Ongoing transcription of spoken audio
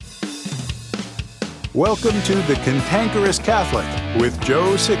Welcome to The Cantankerous Catholic with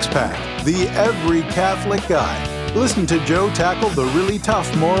Joe Sixpack, the every Catholic guy. Listen to Joe tackle the really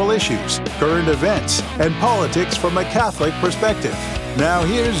tough moral issues, current events, and politics from a Catholic perspective. Now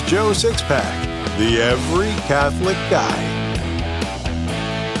here's Joe Sixpack, the every Catholic guy.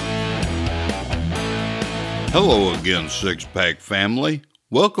 Hello again, Sixpack family.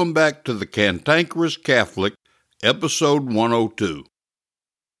 Welcome back to The Cantankerous Catholic, episode 102.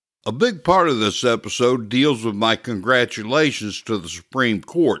 A big part of this episode deals with my congratulations to the Supreme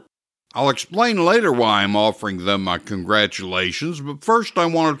Court. I'll explain later why I'm offering them my congratulations, but first I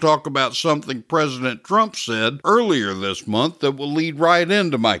want to talk about something President Trump said earlier this month that will lead right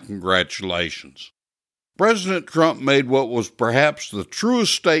into my congratulations. President Trump made what was perhaps the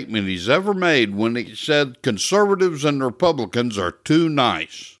truest statement he's ever made when he said conservatives and Republicans are too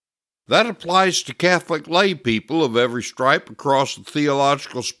nice. That applies to Catholic lay people of every stripe across the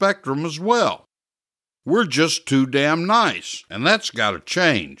theological spectrum as well. We're just too damn nice, and that's got to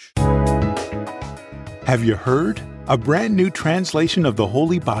change. Have you heard? A brand new translation of the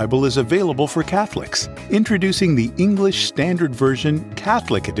Holy Bible is available for Catholics. Introducing the English Standard Version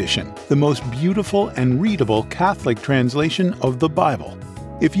Catholic Edition, the most beautiful and readable Catholic translation of the Bible.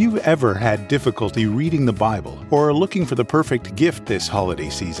 If you've ever had difficulty reading the Bible or are looking for the perfect gift this holiday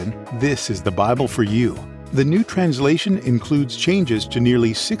season, this is the Bible for you. The new translation includes changes to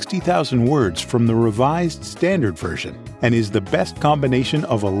nearly 60,000 words from the Revised Standard Version and is the best combination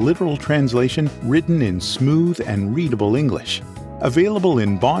of a literal translation written in smooth and readable English. Available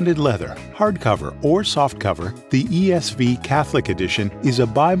in bonded leather, hardcover, or softcover, the ESV Catholic Edition is a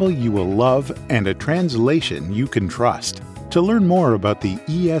Bible you will love and a translation you can trust. To learn more about the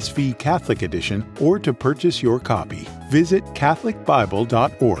ESV Catholic Edition or to purchase your copy, visit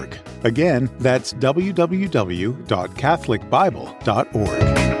CatholicBible.org. Again, that's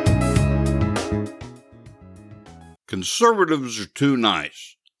www.catholicbible.org. Conservatives are too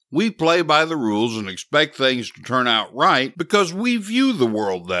nice. We play by the rules and expect things to turn out right because we view the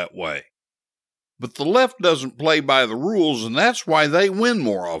world that way. But the left doesn't play by the rules, and that's why they win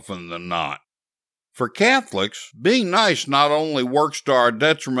more often than not. For Catholics, being nice not only works to our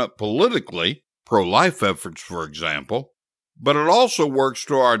detriment politically, pro-life efforts for example, but it also works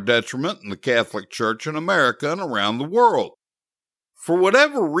to our detriment in the Catholic Church in America and around the world. For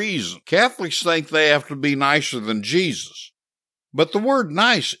whatever reason, Catholics think they have to be nicer than Jesus. But the word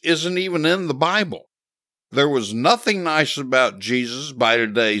nice isn't even in the Bible. There was nothing nice about Jesus by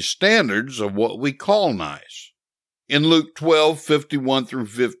today's standards of what we call nice. In Luke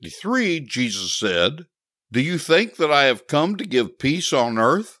 12:51-53, Jesus said, "Do you think that I have come to give peace on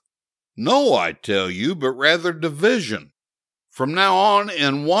earth? No, I tell you, but rather division. From now on,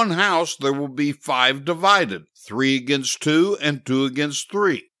 in one house there will be 5 divided, 3 against 2 and 2 against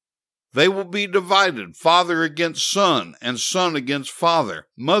 3. They will be divided, father against son, and son against father,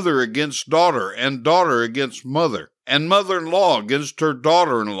 mother against daughter, and daughter against mother, and mother-in-law against her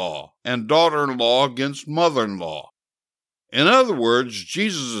daughter-in-law, and daughter-in-law against mother-in-law." In other words,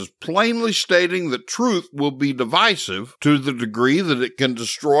 Jesus is plainly stating that truth will be divisive to the degree that it can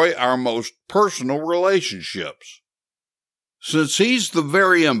destroy our most personal relationships. Since he's the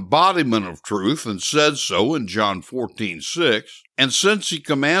very embodiment of truth and said so in John 14:6, and since he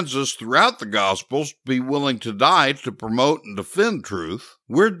commands us throughout the Gospels to be willing to die to promote and defend truth,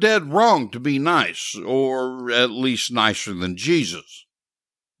 we're dead wrong to be nice, or at least nicer than Jesus.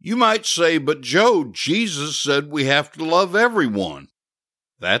 You might say, but Joe, Jesus said we have to love everyone.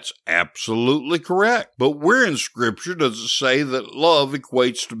 That's absolutely correct. But where in Scripture does it say that love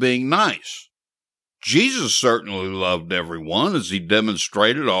equates to being nice? Jesus certainly loved everyone, as he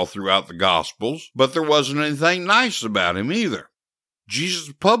demonstrated all throughout the Gospels, but there wasn't anything nice about him either.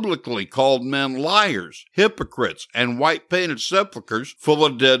 Jesus publicly called men liars, hypocrites, and white-painted sepulchres full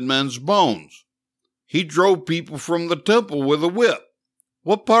of dead men's bones. He drove people from the temple with a whip.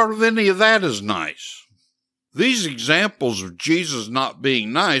 What part of any of that is nice? These examples of Jesus not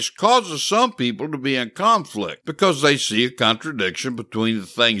being nice causes some people to be in conflict because they see a contradiction between the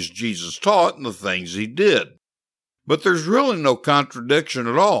things Jesus taught and the things he did. But there's really no contradiction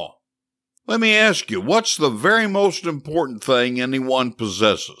at all. Let me ask you, what's the very most important thing anyone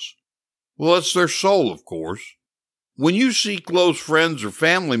possesses? Well, it's their soul, of course. When you see close friends or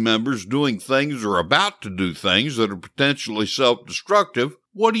family members doing things or about to do things that are potentially self-destructive,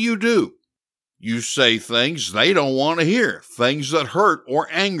 what do? You say things they don't want to hear, things that hurt or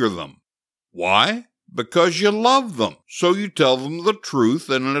anger them. Why? Because you love them, so you tell them the truth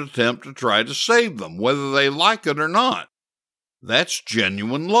in an attempt to try to save them, whether they like it or not. That's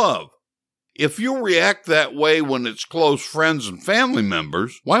genuine love. If you'll react that way when it's close friends and family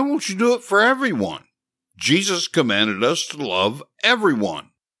members, why won't you do it for everyone? Jesus commanded us to love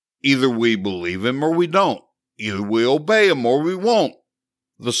everyone. Either we believe him or we don't. Either we obey him or we won't.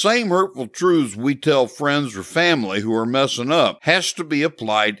 The same hurtful truths we tell friends or family who are messing up has to be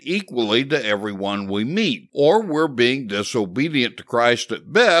applied equally to everyone we meet, or we're being disobedient to Christ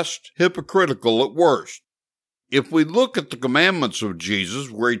at best, hypocritical at worst. If we look at the commandments of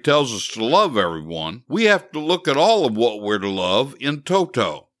Jesus where he tells us to love everyone, we have to look at all of what we're to love in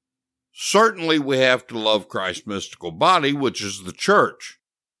toto. Certainly we have to love Christ's mystical body, which is the church.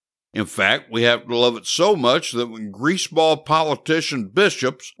 In fact, we have to love it so much that when greaseball politician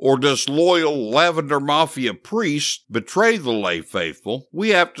bishops or disloyal lavender mafia priests betray the lay faithful,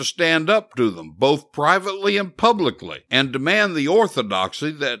 we have to stand up to them, both privately and publicly, and demand the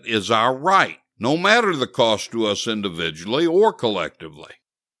orthodoxy that is our right, no matter the cost to us individually or collectively.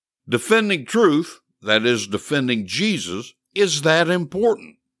 Defending truth, that is, defending Jesus, is that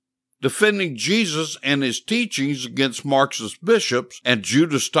important. Defending Jesus and his teachings against Marxist bishops and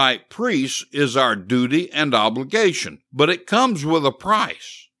Judas-type priests is our duty and obligation, but it comes with a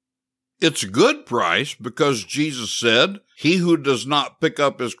price. It's a good price because Jesus said, "He who does not pick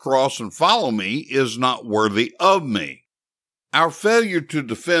up his cross and follow me is not worthy of me." Our failure to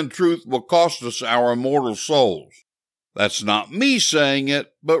defend truth will cost us our immortal souls. That's not me saying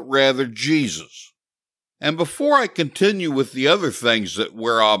it, but rather Jesus. And before I continue with the other things that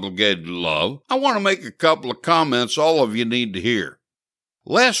we're obligated to love, I want to make a couple of comments all of you need to hear.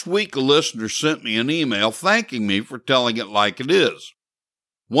 Last week, a listener sent me an email thanking me for telling it like it is.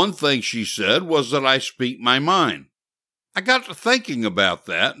 One thing she said was that I speak my mind. I got to thinking about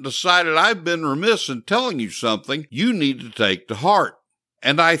that and decided I've been remiss in telling you something you need to take to heart.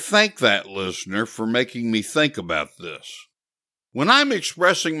 And I thank that listener for making me think about this. When I'm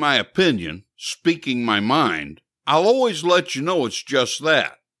expressing my opinion, speaking my mind, I'll always let you know it's just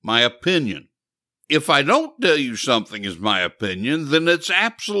that, my opinion. If I don't tell you something is my opinion, then it's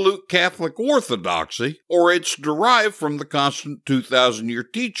absolute Catholic orthodoxy, or it's derived from the constant 2,000-year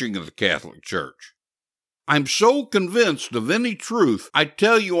teaching of the Catholic Church. I'm so convinced of any truth I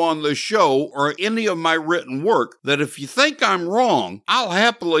tell you on this show or any of my written work that if you think I'm wrong, I'll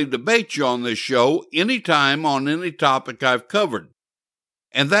happily debate you on this show anytime on any topic I've covered.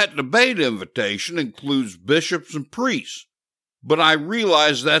 And that debate invitation includes bishops and priests. But I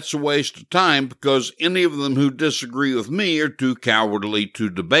realize that's a waste of time because any of them who disagree with me are too cowardly to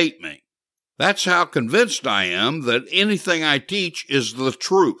debate me. That's how convinced I am that anything I teach is the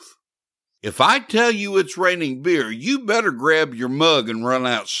truth. If I tell you it's raining beer, you better grab your mug and run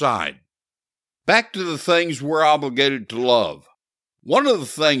outside. Back to the things we're obligated to love. One of the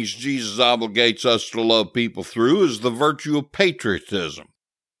things Jesus obligates us to love people through is the virtue of patriotism.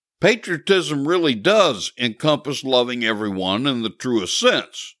 Patriotism really does encompass loving everyone in the truest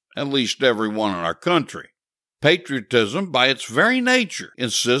sense, at least everyone in our country. Patriotism, by its very nature,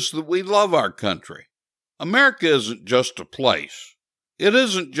 insists that we love our country. America isn't just a place. It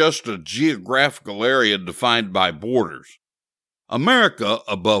isn't just a geographical area defined by borders. America,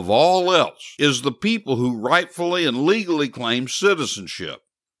 above all else, is the people who rightfully and legally claim citizenship.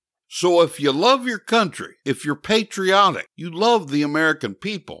 So if you love your country, if you're patriotic, you love the American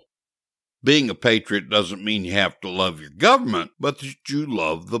people. Being a patriot doesn't mean you have to love your government, but that you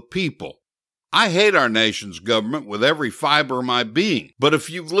love the people. I hate our nation's government with every fiber of my being, but if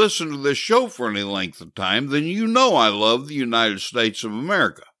you've listened to this show for any length of time, then you know I love the United States of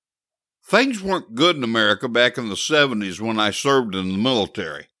America. Things weren't good in America back in the 70s when I served in the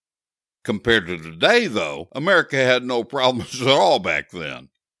military. Compared to today, though, America had no problems at all back then.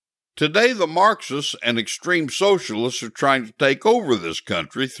 Today, the Marxists and extreme socialists are trying to take over this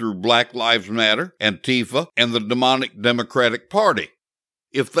country through Black Lives Matter, Antifa, and the demonic Democratic Party.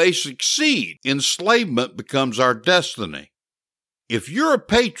 If they succeed, enslavement becomes our destiny. If you're a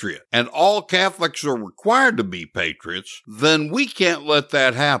patriot and all Catholics are required to be patriots, then we can't let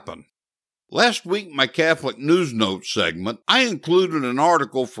that happen. Last week, in my Catholic News Notes segment, I included an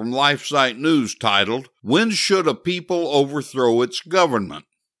article from LifeSite News titled, "When Should a People Overthrow Its Government?"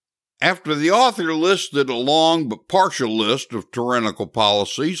 After the author listed a long but partial list of tyrannical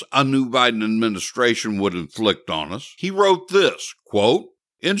policies a new Biden administration would inflict on us, he wrote this, quote,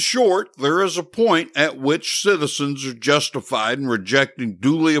 "In short, there is a point at which citizens are justified in rejecting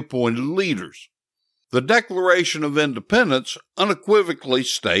duly appointed leaders. The Declaration of Independence unequivocally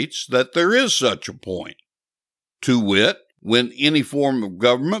states that there is such a point. To wit, when any form of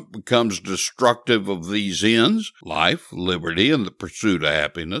government becomes destructive of these ends, life, liberty, and the pursuit of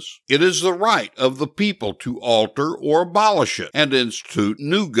happiness, it is the right of the people to alter or abolish it and institute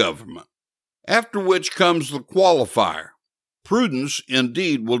new government. After which comes the qualifier. Prudence,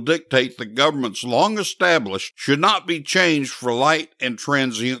 indeed, will dictate that governments long established should not be changed for light and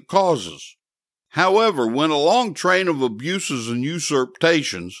transient causes. However, when a long train of abuses and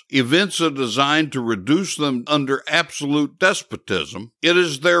usurpations events are designed to reduce them under absolute despotism, it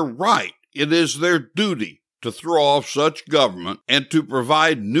is their right, it is their duty to throw off such government and to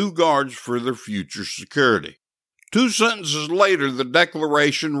provide new guards for their future security. 2 sentences later, the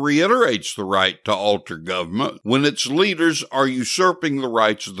Declaration reiterates the right to alter government when its leaders are usurping the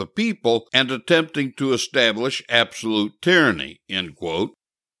rights of the people and attempting to establish absolute tyranny, end quote.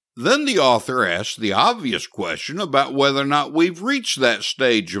 Then the author asks the obvious question about whether or not we've reached that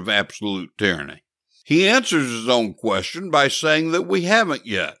stage of absolute tyranny. He answers his own question by saying that we haven't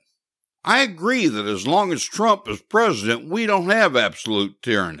yet. I agree that as long as Trump is president, we don't have absolute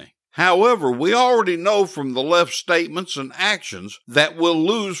tyranny. However, we already know from the left's statements and actions that we'll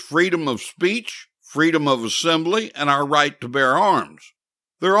lose freedom of speech, freedom of assembly, and our right to bear arms.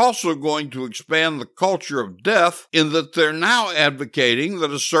 They're also going to expand the culture of death in that they're now advocating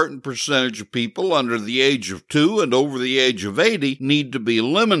that a certain percentage of people under the age of 2 and over the age of 80 need to be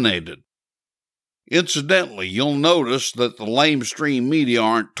eliminated. Incidentally, you'll notice that the lamestream media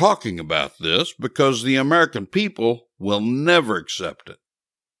aren't talking about this because the American people will never accept it.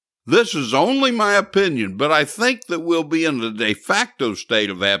 This is only my opinion, but I think that we'll be in a de facto state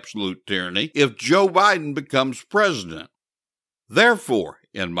of absolute tyranny if Joe Biden becomes president. Therefore,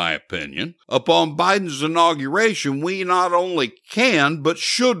 in my opinion, upon Biden's inauguration, we not only can but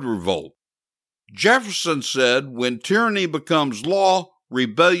should revolt. Jefferson said, "When tyranny becomes law,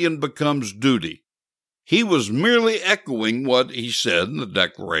 rebellion becomes duty." He was merely echoing what he said in the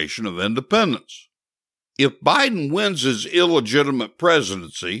Declaration of Independence. If Biden wins his illegitimate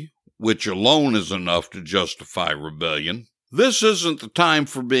presidency, which alone is enough to justify rebellion, this isn't the time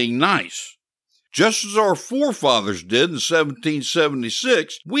for being nice. Just as our forefathers did in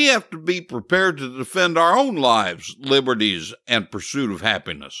 1776, we have to be prepared to defend our own lives, liberties, and pursuit of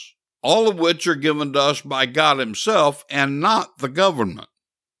happiness, all of which are given to us by God Himself and not the government.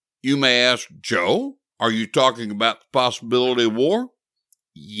 You may ask, Joe, are you talking about the possibility of war?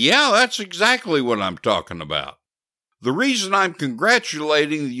 Yeah, that's exactly what I'm talking about. The reason I'm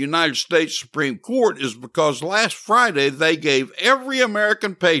congratulating the United States Supreme Court is because last Friday they gave every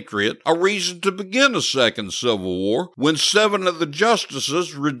American patriot a reason to begin a second Civil War when 7 of the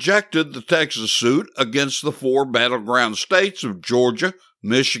justices rejected the Texas suit against the 4 battleground states of Georgia,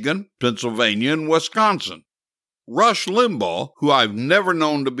 Michigan, Pennsylvania, and Wisconsin. Rush Limbaugh, who I've never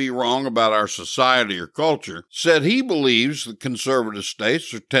known to be wrong about our society or culture, said he believes the conservative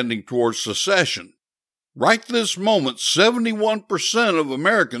states are tending towards secession. Right this moment, 71% of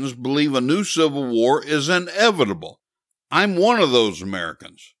Americans believe a new civil war is inevitable. I'm one of those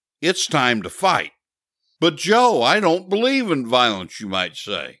Americans. It's time to fight. But Joe, I don't believe in violence, you might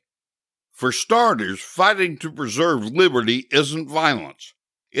say. For starters, fighting to preserve liberty isn't violence.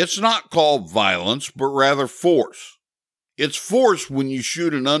 It's not called violence, but rather force. It's force when you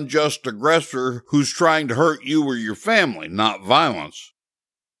shoot an unjust aggressor who's trying to hurt you or your family, not violence.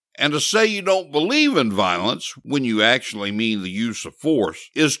 And to say you don't believe in violence, when you actually mean the use of force,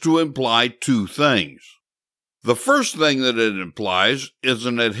 is to imply 2 things. The first thing that it implies is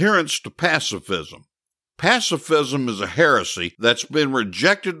an adherence to pacifism. Pacifism is a heresy that's been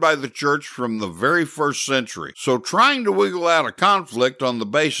rejected by the church from the very first century, so trying to wiggle out a conflict on the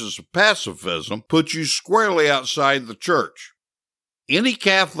basis of pacifism puts you squarely outside the church. Any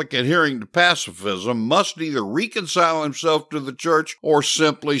Catholic adhering to pacifism must either reconcile himself to the church or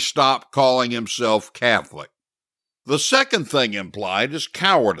simply stop calling himself Catholic. The second thing implied is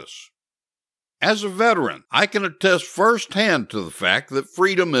cowardice. As a veteran, I can attest firsthand to the fact that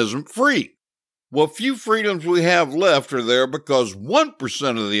freedom isn't free. What few freedoms we have left are there because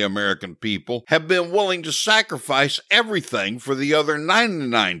 1% of the American people have been willing to sacrifice everything for the other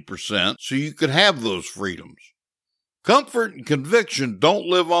 99% so you could have those freedoms. Comfort and conviction don't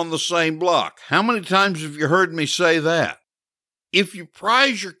live on the same block. How many times have you heard me say that? If you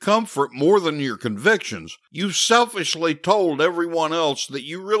prize your comfort more than your convictions, you've selfishly told everyone else that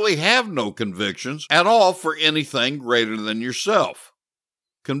you really have no convictions at all for anything greater than yourself.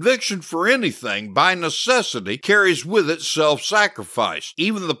 Conviction for anything, by necessity, carries with it self-sacrifice,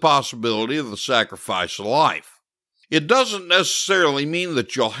 even the possibility of the sacrifice of life. It doesn't necessarily mean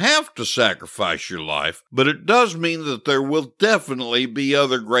that you'll have to sacrifice your life, but it does mean that there will definitely be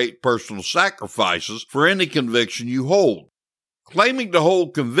other great personal sacrifices for any conviction you hold. Claiming to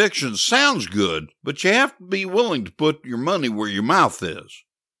hold convictions sounds good, but you have to be willing to put your money where your mouth is.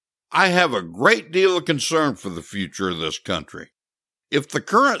 I have a great deal of concern for the future of this country. If the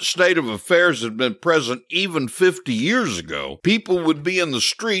current state of affairs had been present even 50 years ago, people would be in the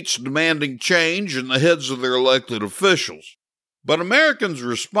streets demanding change in the heads of their elected officials. But Americans'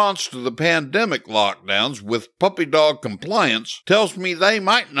 response to the pandemic lockdowns with puppy dog compliance tells me they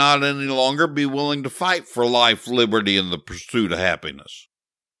might not any longer be willing to fight for life, liberty, and the pursuit of happiness.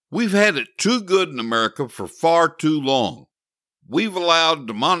 We've had it too good in America for far too long. We've allowed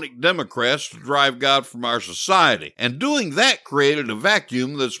demonic Democrats to drive God from our society, and doing that created a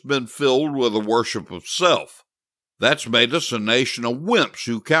vacuum that's been filled with a worship of self. That's made us a nation of wimps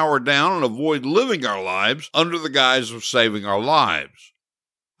who cower down and avoid living our lives under the guise of saving our lives.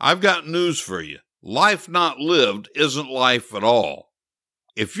 I've got news for you. Life not lived isn't life at all.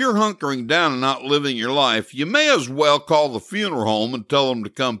 If you're hunkering down and not living your life, you may as well call the funeral home and tell them to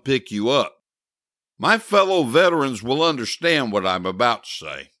come pick you up. My fellow veterans will understand what I'm about to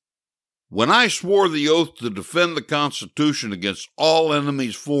say. When I swore the oath to defend the Constitution against all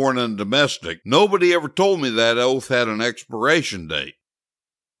enemies, foreign and domestic, nobody ever told me that oath had an expiration date.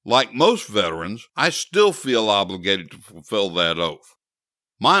 Like most veterans, I still feel obligated to fulfill that oath.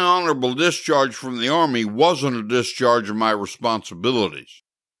 My honorable discharge from the Army wasn't a discharge of my responsibilities.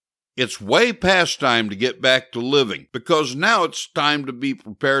 It's way past time to get back to living, because now it's time to be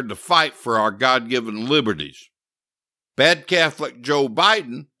prepared to fight for our God-given liberties. Bad Catholic Joe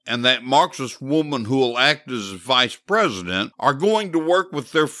Biden and that Marxist woman who will act as vice president are going to work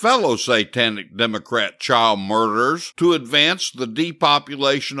with their fellow satanic Democrat child murderers to advance the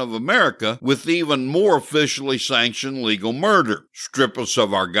depopulation of America with even more officially sanctioned legal murder, strip us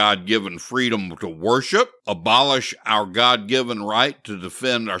of our God-given freedom to worship, abolish our God-given right to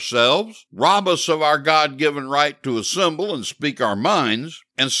defend ourselves, rob us of our God-given right to assemble and speak our minds,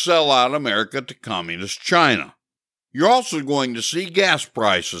 and sell out America to communist China. You're also going to see gas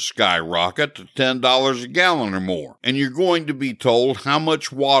prices skyrocket to $10 a gallon or more, and you're going to be told how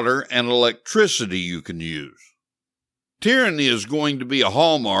much water and electricity you can use. Tyranny is going to be a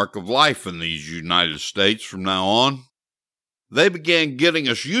hallmark of life in these United States from now on. They began getting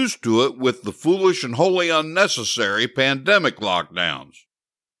us used to it with the foolish and wholly unnecessary pandemic lockdowns.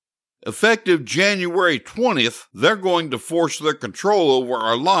 Effective January 20th, they're going to force their control over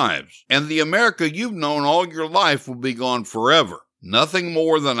our lives, and the America you've known all your life will be gone forever, nothing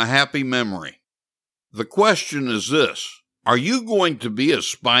more than a happy memory. The question is this: are you going to be as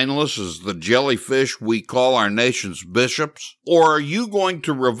spineless as the jellyfish we call our nation's bishops, or are you going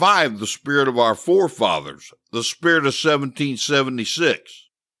to revive the spirit of our forefathers, the spirit of 1776?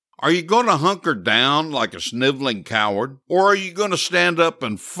 Are you going to hunker down like a sniveling coward, or are you going to stand up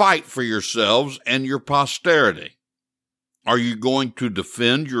and fight for yourselves and your posterity? Are you going to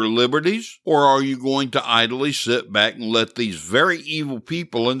defend your liberties, or are you going to idly sit back and let these very evil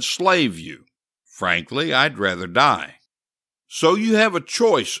people enslave you? Frankly, I'd rather die. So you have a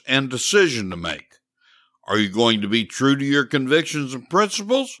choice and decision to make. Are you going to be true to your convictions and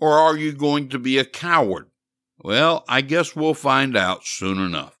principles, or are you going to be a coward? Well, I guess we'll find out soon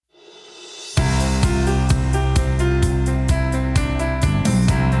enough.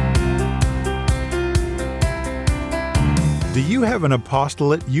 Do you have an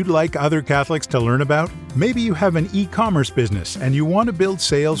apostolate you'd like other Catholics to learn about? Maybe you have an e-commerce business and you want to build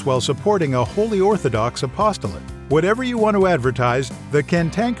sales while supporting a Holy Orthodox apostolate. Whatever you want to advertise, the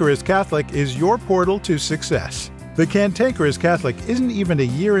Cantankerous Catholic is your portal to success. The Cantankerous Catholic isn't even a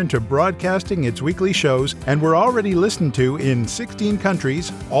year into broadcasting its weekly shows, and we're already listened to in 16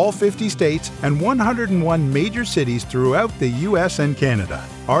 countries, all 50 states, and 101 major cities throughout the U.S. and Canada.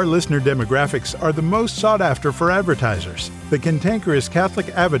 Our listener demographics are the most sought after for advertisers. The Cantankerous Catholic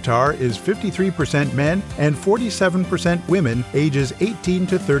avatar is 53% men and 47% women ages 18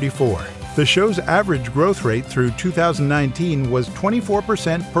 to 34. The show's average growth rate through 2019 was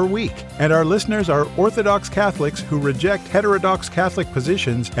 24% per week, and our listeners are Orthodox Catholics who reject heterodox Catholic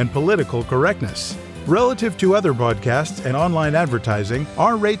positions and political correctness. Relative to other podcasts and online advertising,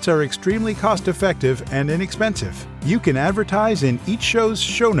 our rates are extremely cost-effective and inexpensive. You can advertise in each show's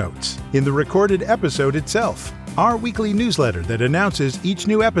show notes, in the recorded episode itself, our weekly newsletter that announces each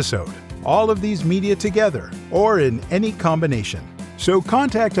new episode, all of these media together, or in any combination. So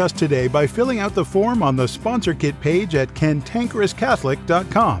contact us today by filling out the form on the Sponsor Kit page at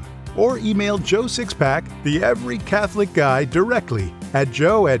cantankerouscatholic.com, or email Joe Sixpack, the Every Catholic Guy, directly at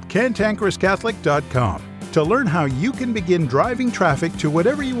joe@cantankerouscatholic.com to learn how you can begin driving traffic to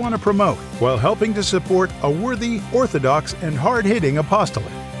whatever you want to promote while helping to support a worthy, orthodox, and hard-hitting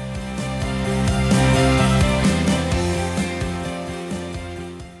apostolate.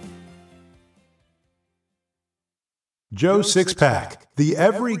 Joe Sixpack. The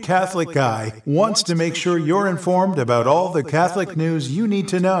Every Catholic Guy wants to make sure you're informed about all the Catholic news you need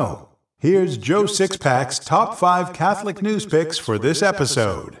to know. Here's Joe Sixpack's top 5 Catholic news picks for this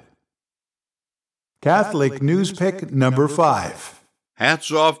episode. Catholic news pick number 5. Hats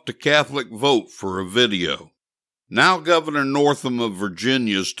off to Catholic Vote for a video. Now Governor Northam of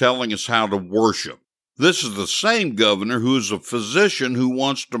Virginia is telling us how to worship. This is the same governor who is a physician who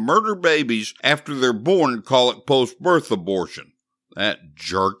wants to murder babies after they're born and call it post-birth abortion. That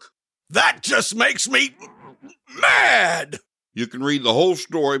jerk. That just makes me mad! You can read the whole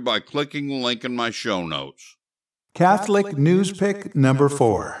story by clicking the link in my show notes. Catholic news pick number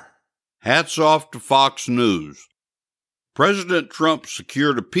 4. Hats off to Fox News. President Trump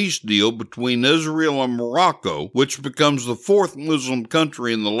secured a peace deal between Israel and Morocco, which becomes the 4th Muslim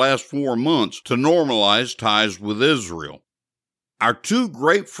country in the last 4 months to normalize ties with Israel. Our 2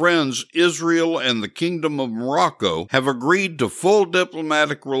 great friends, Israel and the Kingdom of Morocco, have agreed to full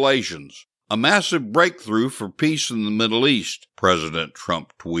diplomatic relations, a massive breakthrough for peace in the Middle East, President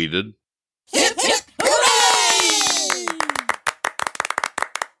Trump tweeted. Hip, hip, hooray!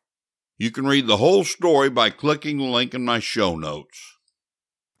 You can read the whole story by clicking the link in my show notes.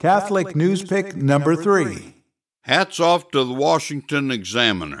 Catholic news pick number 3. Hats off to the Washington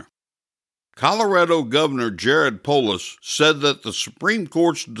Examiner. Colorado Governor Jared Polis said that the Supreme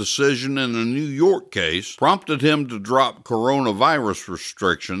Court's decision in a New York case prompted him to drop coronavirus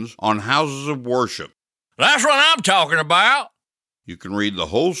restrictions on houses of worship. That's what I'm talking about. You can read the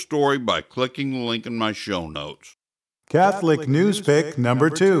whole story by clicking the link in my show notes. Catholic news pick number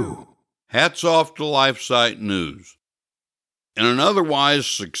 2. Hats off to LifeSite News. In an otherwise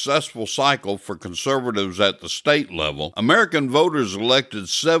successful cycle for conservatives at the state level, American voters elected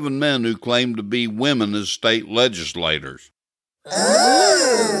 7 men who claimed to be women as state legislators.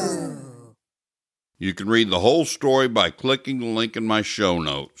 Oh. You can read the whole story by clicking the link in my show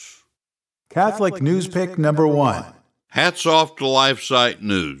notes. Catholic news pick number 1. Hats off to LifeSite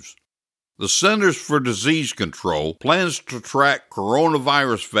News. The Centers for Disease Control plans to track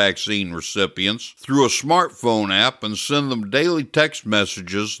coronavirus vaccine recipients through a smartphone app and send them daily text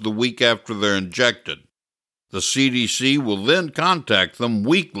messages the week after they're injected. The CDC will then contact them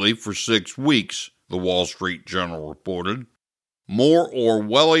weekly for 6 weeks, the Wall Street Journal reported. More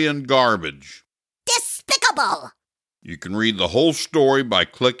Orwellian garbage. Despicable! You can read the whole story by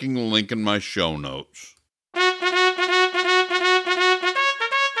clicking the link in my show notes.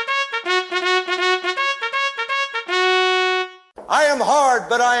 I am hard,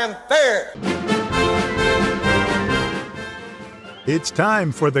 but I am fair. It's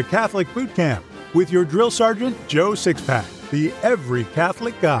time for the Catholic Boot Camp with your drill sergeant, Joe Sixpack, the Every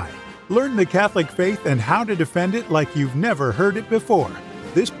Catholic Guy. Learn the Catholic faith and how to defend it like you've never heard it before.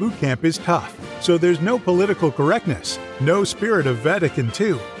 This boot camp is tough, so there's no political correctness, no spirit of Vatican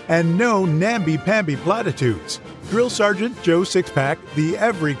II, and no namby-pamby platitudes. Drill Sergeant Joe Sixpack, the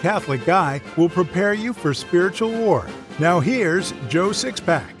Every Catholic Guy, will prepare you for spiritual war. Now here's Joe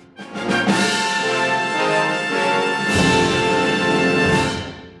Sixpack.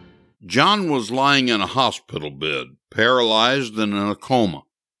 John was lying in a hospital bed, paralyzed and in a coma.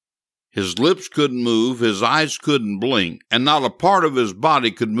 His lips couldn't move, his eyes couldn't blink, and not a part of his body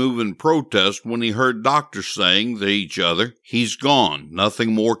could move in protest when he heard doctors saying to each other, "He's gone,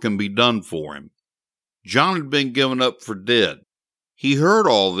 nothing more can be done for him." John had been given up for dead. He heard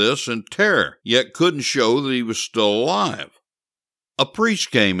all this in terror, yet couldn't show that he was still alive. A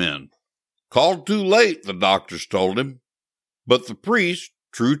priest came in. Called too late, the doctors told him. But the priest,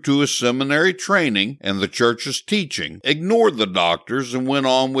 true to his seminary training and the church's teaching, ignored the doctors and went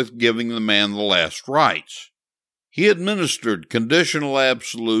on with giving the man the last rites. He administered conditional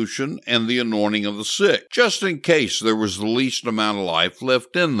absolution and the anointing of the sick, just in case there was the least amount of life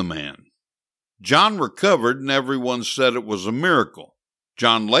left in the man. John recovered, and everyone said it was a miracle.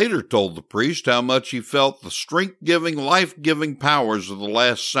 John later told the priest how much he felt the strength-giving, life-giving powers of the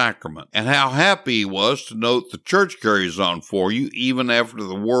last sacrament, and how happy he was to note the church carries on for you even after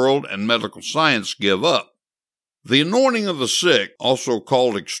the world and medical science give up. The anointing of the sick, also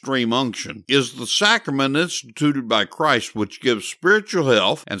called extreme unction, is the sacrament instituted by Christ which gives spiritual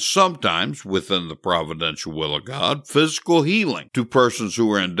health and sometimes, within the providential will of God, physical healing to persons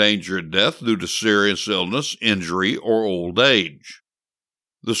who are in danger of death due to serious illness, injury, or old age.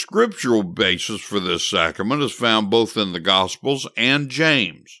 The scriptural basis for this sacrament is found both in the Gospels and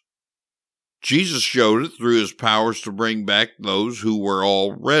James. Jesus showed it through his powers to bring back those who were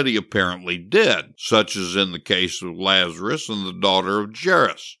already apparently dead, such as in the case of Lazarus and the daughter of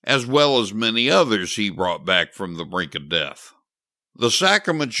Jairus, as well as many others he brought back from the brink of death. The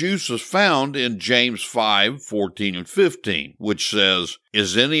sacrament's use is found in James 5:14 and 15, which says,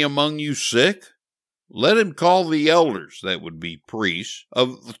 "Is any among you sick? Let him call the elders," that would be priests,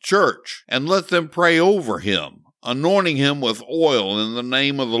 "of the church, and let them pray over him, anointing him with oil in the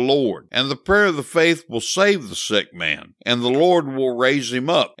name of the Lord. And the prayer of the faith will save the sick man, and the Lord will raise him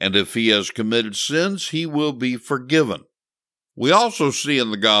up, and if he has committed sins, he will be forgiven." We also see in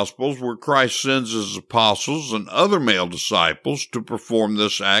the Gospels where Christ sends his apostles and other male disciples to perform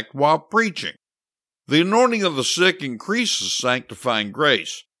this act while preaching. The anointing of the sick increases sanctifying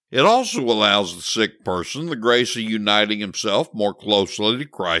grace. It also allows the sick person the grace of uniting himself more closely to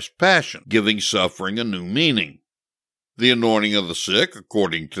Christ's passion, giving suffering a new meaning. The anointing of the sick,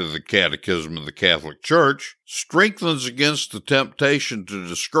 according to the Catechism of the Catholic Church, strengthens against the temptation to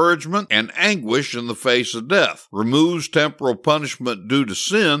discouragement and anguish in the face of death, removes temporal punishment due to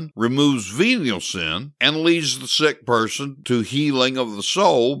sin, removes venial sin, and leads the sick person to healing of the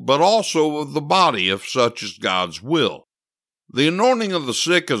soul, but also of the body, if such is God's will. The anointing of the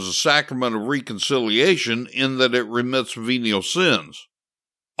sick is a sacrament of reconciliation in that it remits venial sins.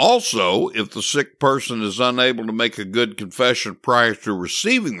 Also, if the sick person is unable to make a good confession prior to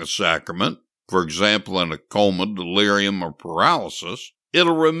receiving the sacrament, for example in a coma, delirium, or paralysis,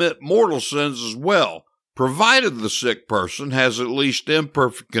 it'll remit mortal sins as well, provided the sick person has at least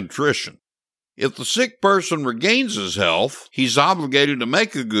imperfect contrition. If the sick person regains his health, he's obligated to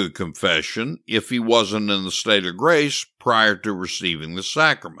make a good confession if he wasn't in the state of grace prior to receiving the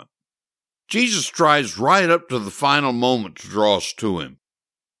sacrament. Jesus tries right up to the final moment to draw us to him.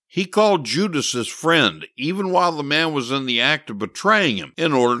 He called Judas his friend, even while the man was in the act of betraying him,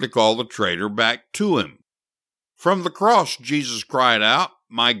 in order to call the traitor back to him. From the cross, Jesus cried out,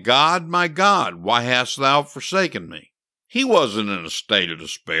 my God, why hast thou forsaken me?" He wasn't in a state of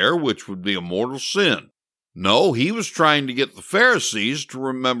despair, which would be a mortal sin. No, he was trying to get the Pharisees to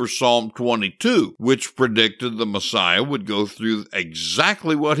remember Psalm 22, which predicted the Messiah would go through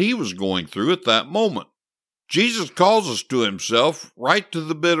exactly what he was going through at that moment. Jesus calls us to himself right to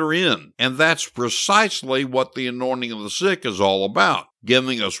the bitter end, and that's precisely what the anointing of the sick is all about,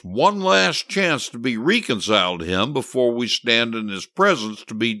 giving us one last chance to be reconciled to him before we stand in his presence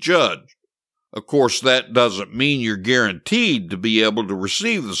to be judged. Of course, that doesn't mean you're guaranteed to be able to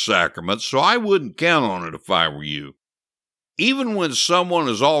receive the sacrament, so I wouldn't count on it if I were you. Even when someone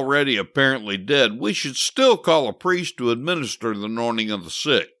is already apparently dead, we should still call a priest to administer the anointing of the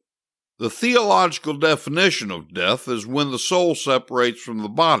sick. The theological definition of death is when the soul separates from the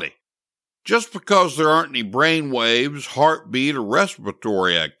body. Just because there aren't any brain waves, heartbeat, or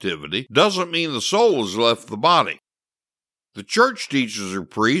respiratory activity doesn't mean the soul has left the body. The Church teaches her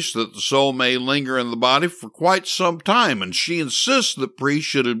priests that the soul may linger in the body for quite some time, and she insists that priests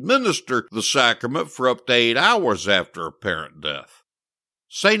should administer the sacrament for up to 8 hours after apparent death.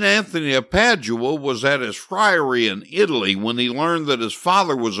 St. Anthony of Padua was at his friary in Italy when he learned that his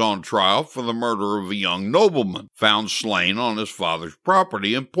father was on trial for the murder of a young nobleman found slain on his father's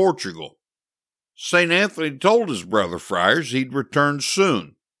property in Portugal. St. Anthony told his brother friars he'd return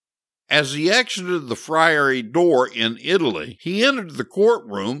soon. As he exited the friary door in Italy, he entered the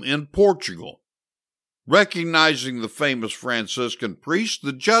courtroom in Portugal. Recognizing the famous Franciscan priest,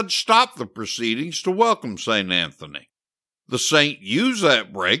 the judge stopped the proceedings to welcome St. Anthony. The saint used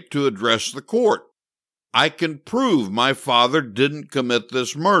that break to address the court. "I can prove my father didn't commit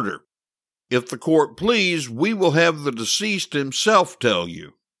this murder. If the court please, we will have the deceased himself tell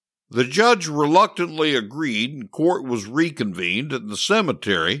you." The judge reluctantly agreed, and court was reconvened at the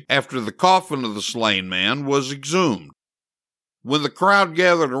cemetery after the coffin of the slain man was exhumed. When the crowd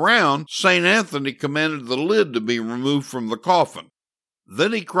gathered around, St. Anthony commanded the lid to be removed from the coffin.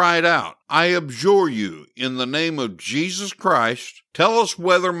 Then he cried out, "I abjure you, in the name of Jesus Christ, tell us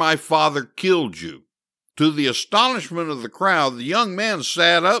whether my father killed you." To the astonishment of the crowd, the young man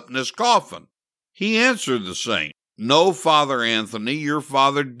sat up in his coffin. He answered the saint, "No, Father Anthony, your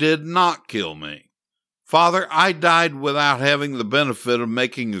father did not kill me. Father, I died without having the benefit of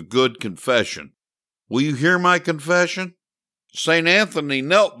making a good confession. Will you hear my confession?" St. Anthony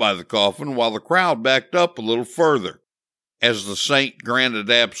knelt by the coffin while the crowd backed up a little further. As the saint granted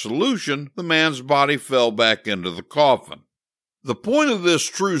absolution, the man's body fell back into the coffin. The point of this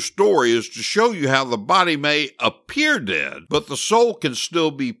true story is to show you how the body may appear dead, but the soul can still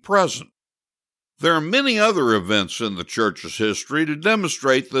be present. There are many other events in the Church's history to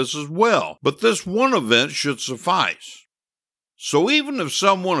demonstrate this as well, but this one event should suffice. So even if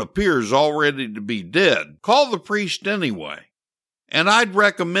someone appears already to be dead, call the priest anyway. And I'd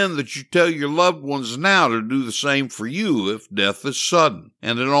recommend that you tell your loved ones now to do the same for you if death is sudden,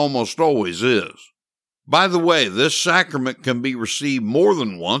 and it almost always is. By the way, this sacrament can be received more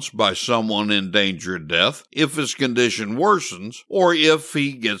than once by someone in danger of death if his condition worsens or if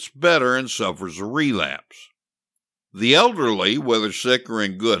he gets better and suffers a relapse. The elderly, whether sick or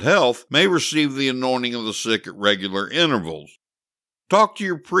in good health, may receive the anointing of the sick at regular intervals. Talk to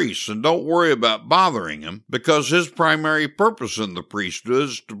your priest and don't worry about bothering him, because his primary purpose in the priesthood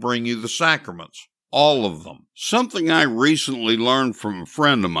is to bring you the sacraments, all of them. Something I recently learned from a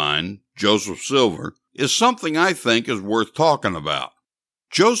friend of mine, Joseph Silver, is something I think is worth talking about.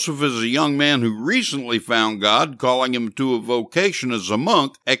 Joseph is a young man who recently found God calling him to a vocation as a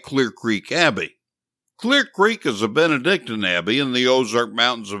monk at Clear Creek Abbey. Clear Creek is a Benedictine abbey in the Ozark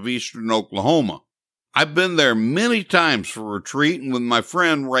Mountains of eastern Oklahoma. I've been there many times for retreating with my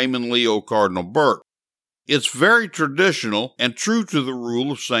friend Raymond Leo Cardinal Burke. It's very traditional and true to the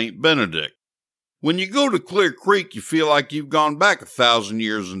rule of St. Benedict. When you go to Clear Creek, you feel like you've gone back 1,000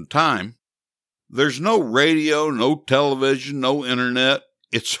 years in time. There's no radio, no television, no internet.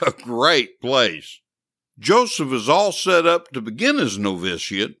 It's a great place. Joseph is all set up to begin his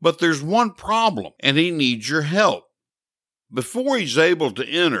novitiate, but there's one problem, and he needs your help. Before he's able to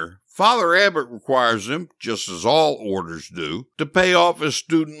enter, Father Abbott requires him, just as all orders do, to pay off his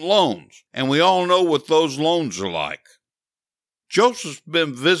student loans, and we all know what those loans are like. Joseph's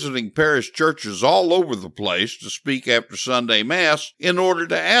been visiting parish churches all over the place to speak after Sunday Mass in order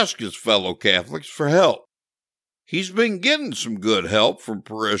to ask his fellow Catholics for help. He's been getting some good help from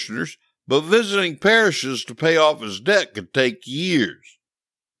parishioners, but visiting parishes to pay off his debt could take years.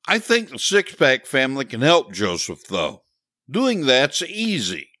 I think the Six-Pack family can help Joseph, though. Doing that's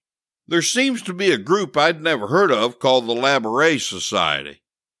easy. There seems to be a group I'd never heard of called the Labouré Society.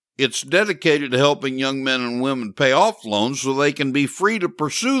 It's dedicated to helping young men and women pay off loans so they can be free to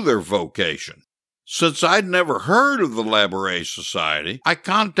pursue their vocation. Since I'd never heard of the Labouré Society, I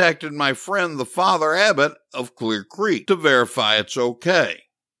contacted my friend the Father Abbott of Clear Creek to verify it's okay.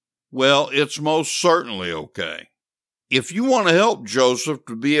 Well, it's most certainly okay. If you want to help Joseph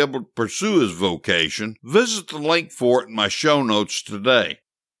to be able to pursue his vocation, visit the link for it in my show notes today.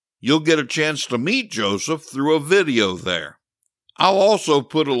 You'll get a chance to meet Joseph through a video there. I'll also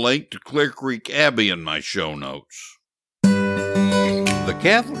put a link to Clear Creek Abbey in my show notes. The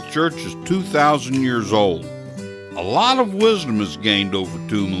Catholic Church is 2,000 years old. A lot of wisdom is gained over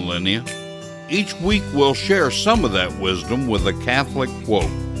 2 millennia. Each week we'll share some of that wisdom with a Catholic quote.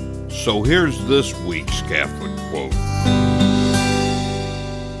 So here's this week's Catholic quote.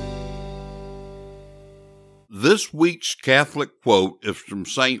 This week's Catholic quote is from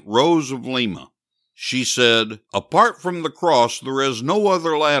St. Rose of Lima. She said, "Apart from the cross, there is no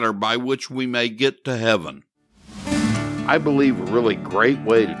other ladder by which we may get to heaven." I believe a really great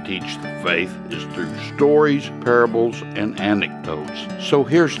way to teach the faith is through stories, parables, and anecdotes. So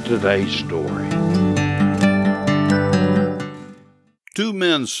here's today's story. 2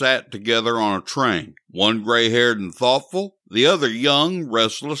 men sat together on a train, one gray-haired and thoughtful, the other young,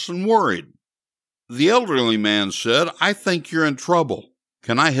 restless, and worried. The elderly man said, "I think you're in trouble.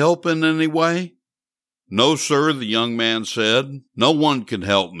 Can I help in any way?" "No, sir," the young man said. "No one can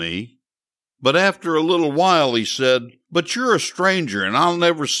help me." But after a little while he said, "But you're a stranger and I'll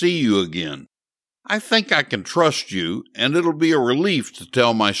never see you again. I think I can trust you, and it'll be a relief to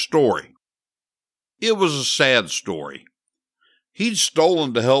tell my story." It was a sad story. He'd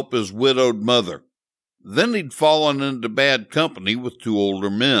stolen to help his widowed mother. Then he'd fallen into bad company with 2 older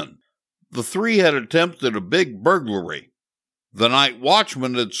men. The 3 had attempted a big burglary. The night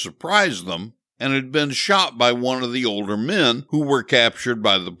watchman had surprised them and had been shot by one of the older men who were captured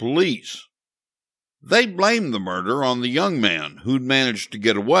by the police. They blamed the murder on the young man who'd managed to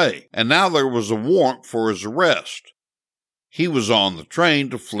get away, and now there was a warrant for his arrest. He was on the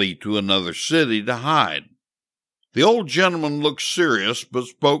train to flee to another city to hide. The old gentleman looked serious but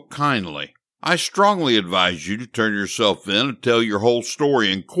spoke kindly. "I strongly advise you to turn yourself in and tell your whole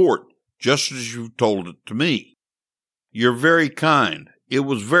story in court, just as you've told it to me. You're very kind. It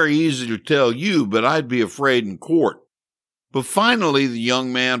was very easy to tell you, but I'd be afraid in court." But finally the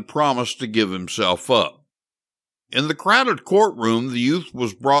young man promised to give himself up. In the crowded courtroom, the youth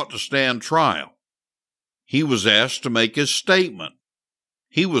was brought to stand trial. He was asked to make his statement.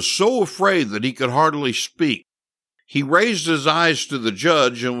 He was so afraid that he could hardly speak. He raised his eyes to the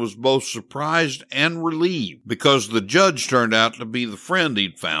judge and was both surprised and relieved, because the judge turned out to be the friend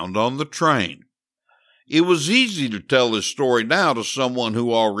he'd found on the train. It was easy to tell his story now to someone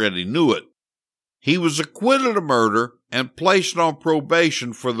who already knew it. He was acquitted of murder and placed on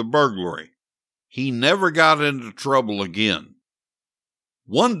probation for the burglary. He never got into trouble again.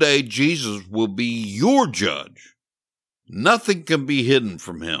 One day Jesus will be your judge. Nothing can be hidden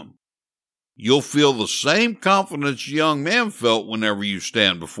from him. You'll feel the same confidence young men felt whenever you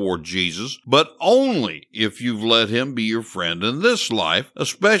stand before Jesus, but only if you've let him be your friend in this life,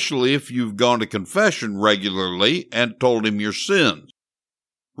 especially if you've gone to confession regularly and told him your sins.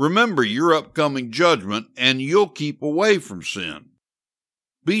 Remember your upcoming judgment, and you'll keep away from sin.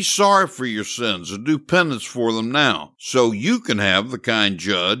 Be sorry for your sins and do penance for them now, so you can have the kind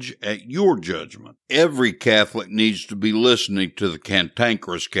judge at your judgment. Every Catholic needs to be listening to the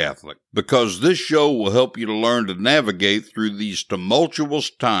Cantankerous Catholic, because this show will help you to learn to navigate through these tumultuous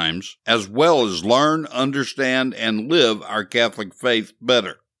times, as well as learn, understand, and live our Catholic faith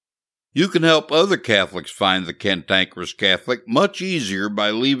better. You can help other Catholics find the Cantankerous Catholic much easier by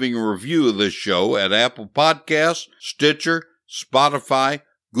leaving a review of this show at Apple Podcasts, Stitcher, Spotify,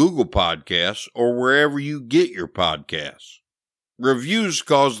 Google Podcasts, or wherever you get your podcasts. Reviews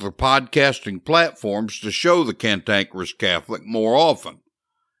cause the podcasting platforms to show the Cantankerous Catholic more often,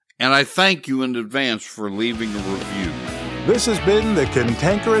 and I thank you in advance for leaving a review. This has been The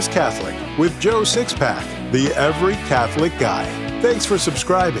Cantankerous Catholic with Joe Sixpack, the Every Catholic Guy. Thanks for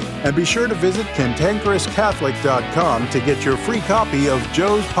subscribing, and be sure to visit cantankerouscatholic.com to get your free copy of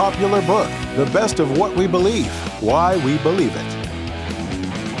Joe's popular book, The Best of What We Believe, Why We Believe It.